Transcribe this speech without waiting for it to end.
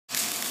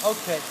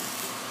Okay.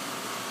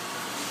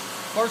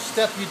 First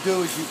step you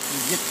do is you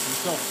get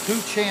yourself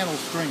 2 channel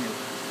stringers.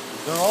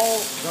 They're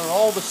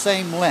all the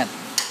same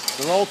length.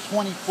 They're all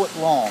 20 foot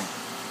long.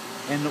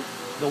 And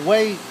the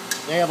way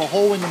they have a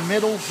hole in the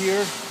middle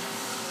here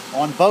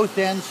on both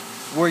ends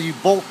where you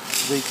bolt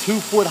the 2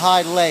 foot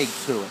high leg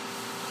to it.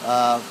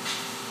 A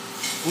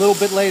little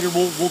bit later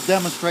we'll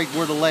demonstrate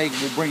where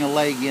we'll bring a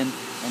leg in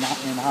and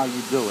how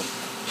you do it.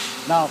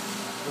 Now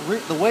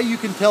the way you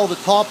can tell the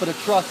top of the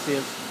truss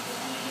is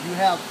you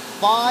have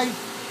five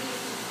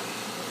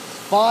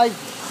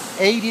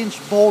 8-inch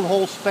bolt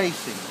hole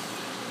spacing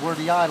where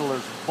the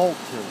idlers bolt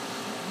to.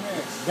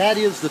 Yes. That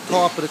is the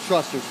top of the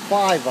truss. There's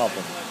 5 of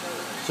them.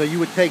 So you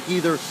would take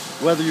either,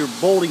 whether you're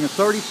bolting a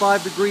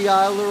 35-degree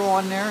idler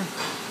on there,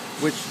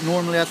 which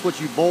normally that's what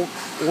you bolt,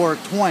 or a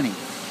 20.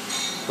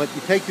 But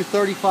you take your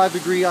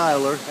 35-degree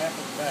idler,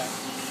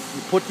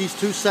 you put these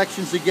 2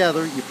 sections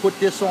together, you put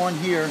this on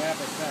here.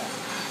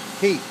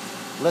 Keith,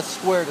 let's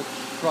square the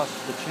truss,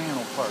 the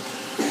channel first,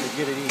 to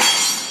get it even.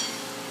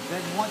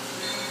 Then once,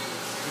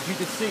 as you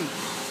can see,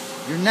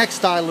 your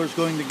next idler is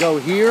going to go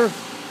here.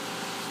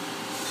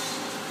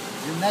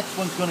 Your next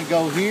one's going to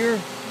go here.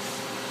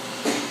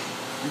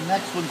 Your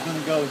next one's going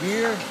to go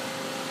here.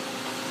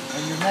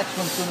 And your next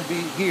one's going to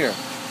be here.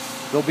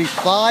 There'll be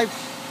 5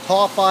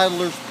 top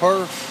idlers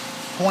per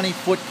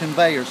 20-foot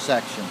conveyor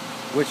section,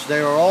 which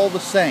they are all the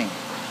same.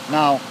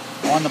 Now,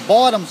 on the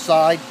bottom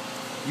side,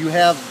 you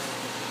have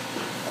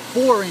a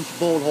 4-inch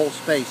bolt hole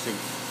spacing,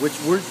 which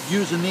we're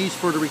using these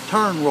for the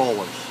return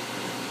rollers.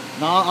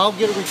 Now, I'll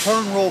get a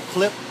return roll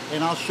clip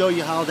and I'll show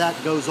you how that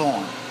goes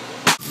on.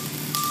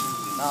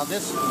 Now,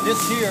 this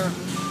here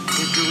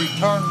is your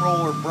return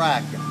roller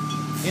bracket.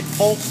 It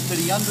bolts to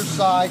the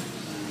underside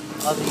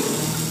of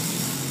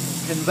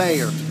the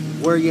conveyor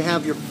where you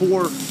have your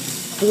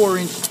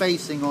 4-inch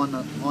spacing on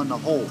the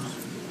holes.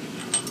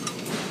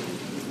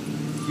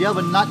 Do you have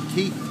a nut,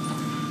 Keith?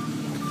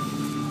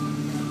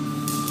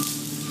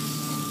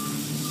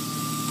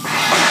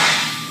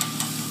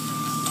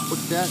 Put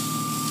that.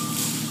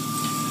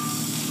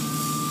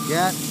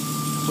 Yeah.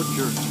 Put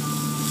your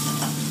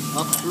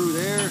up through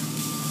there.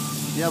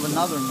 You have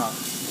another nut.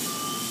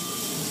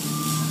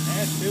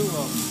 Add 2 of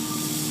them.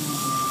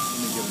 Let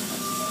me give them that.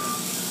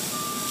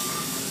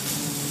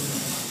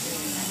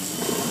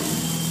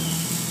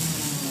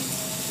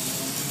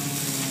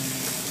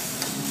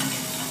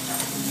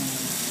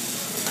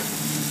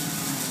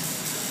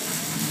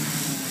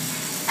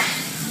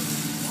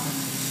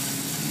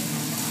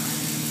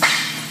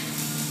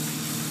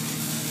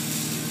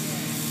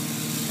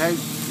 Okay,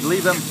 you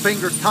leave them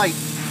finger tight.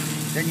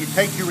 Then you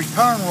take your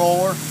return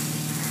roller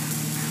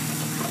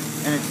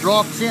and it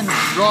drops in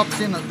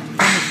the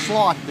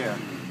slot there.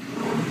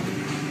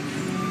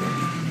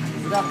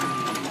 You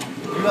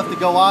have to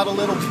go out a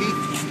little,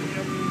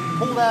 Keith.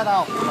 Pull that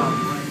out.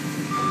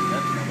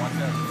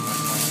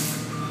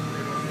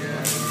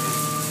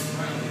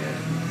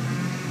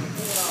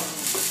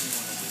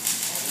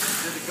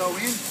 Did it go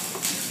in?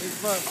 It's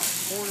about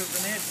 1/4 of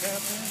an inch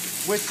half in.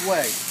 Which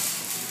way?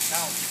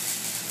 Out.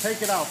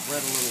 Take it out,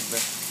 Brett, a little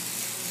bit.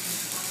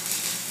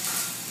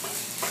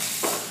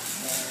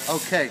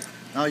 Okay,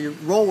 now your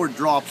roller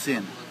drops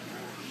in.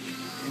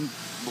 And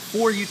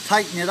before you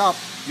tighten it up,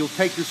 you'll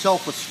take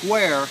yourself a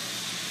square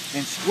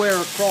and square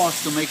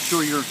across to make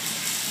sure your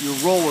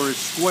roller is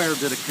square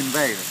to the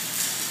conveyor.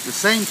 The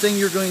same thing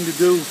you're going to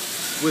do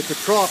with the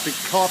top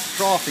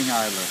troughing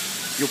idler.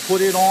 You'll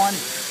put it on,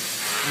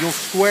 you'll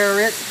square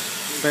it,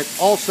 but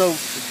also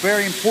it's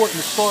very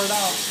important to start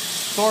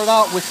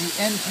out with the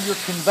ends of your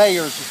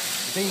conveyors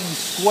being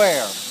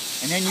square,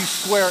 and then you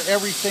square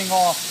everything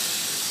off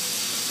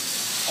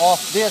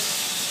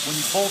this. When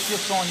you bolt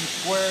this on, you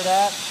square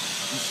that,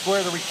 you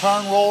square the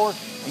return roller,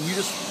 and you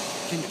just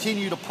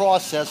continue to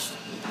process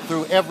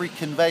through every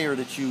conveyor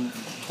that you,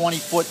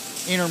 20-foot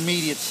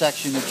intermediate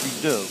section that you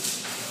do.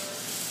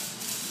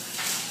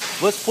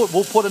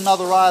 We'll put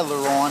another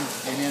idler on,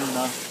 and then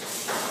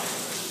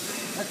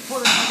let's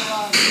put another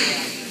idler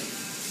on.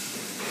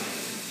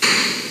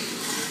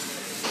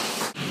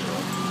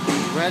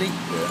 Ready?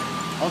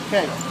 Yeah.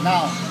 Okay,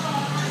 now,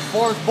 as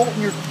far as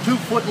bolting your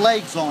 2-foot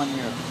legs on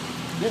here,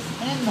 this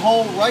end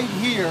hole right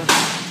here,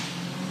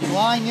 you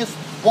line this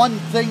one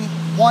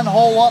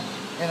hole up,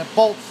 and it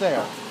bolts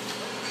there.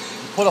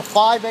 You put a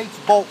 5/8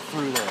 bolt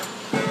through there.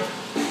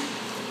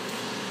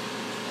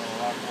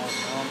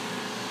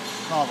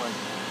 Not right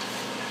there.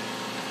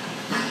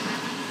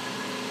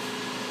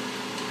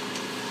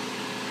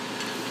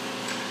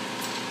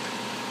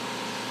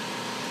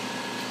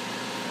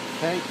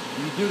 Okay,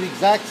 you do the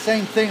exact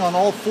same thing on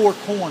all 4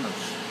 corners.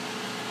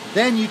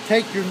 Then you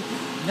take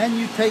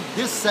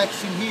this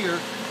section here,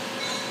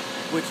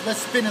 which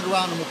let's spin it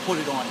around and we'll put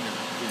it on here.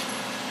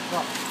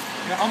 Now,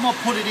 I'm gonna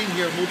put it in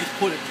here and we'll just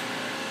put it.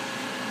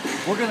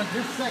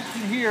 This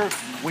section here,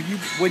 when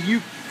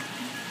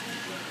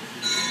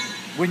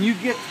you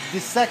get the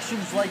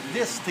sections like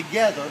this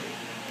together,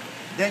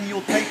 then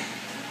you'll take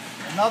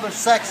another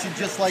section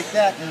just like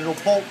that and it'll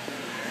bolt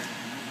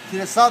to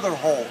this other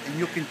hole, and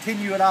you'll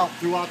continue it out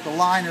throughout the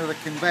line of the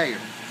conveyor.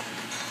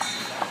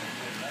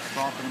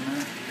 Talk in a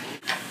minute.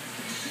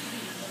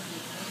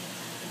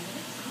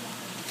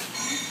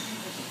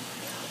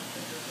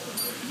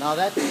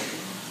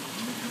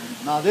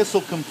 Now this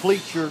will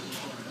complete your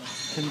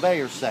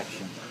conveyor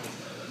section.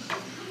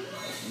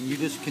 And you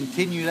just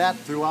continue that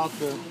throughout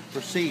the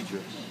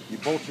procedure. You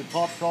bolt your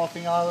top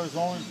troughing idlers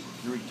on,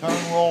 your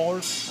return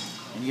rollers,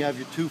 and you have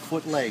your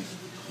 2-foot legs.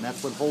 And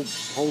that's what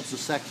holds the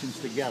sections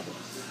together.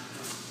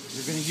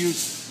 You're going to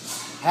use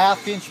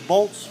 1/2-inch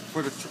bolts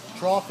for the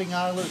troughing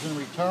idlers and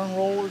return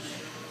rollers,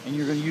 and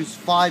you're going to use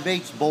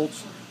 5/8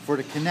 bolts for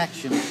the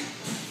connections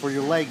for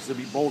your legs to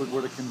be bolted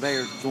where the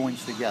conveyor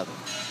joins together.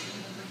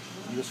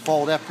 You just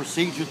follow that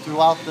procedure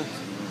throughout the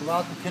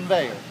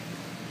conveyor.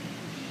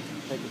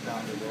 Take it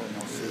down to there and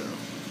you'll see it.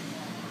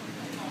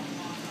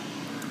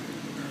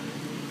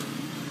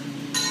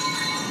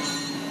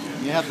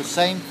 You have the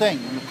same thing.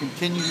 You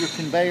continue your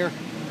conveyor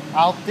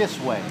out this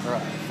way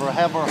for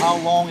however how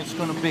long it's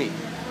going to be.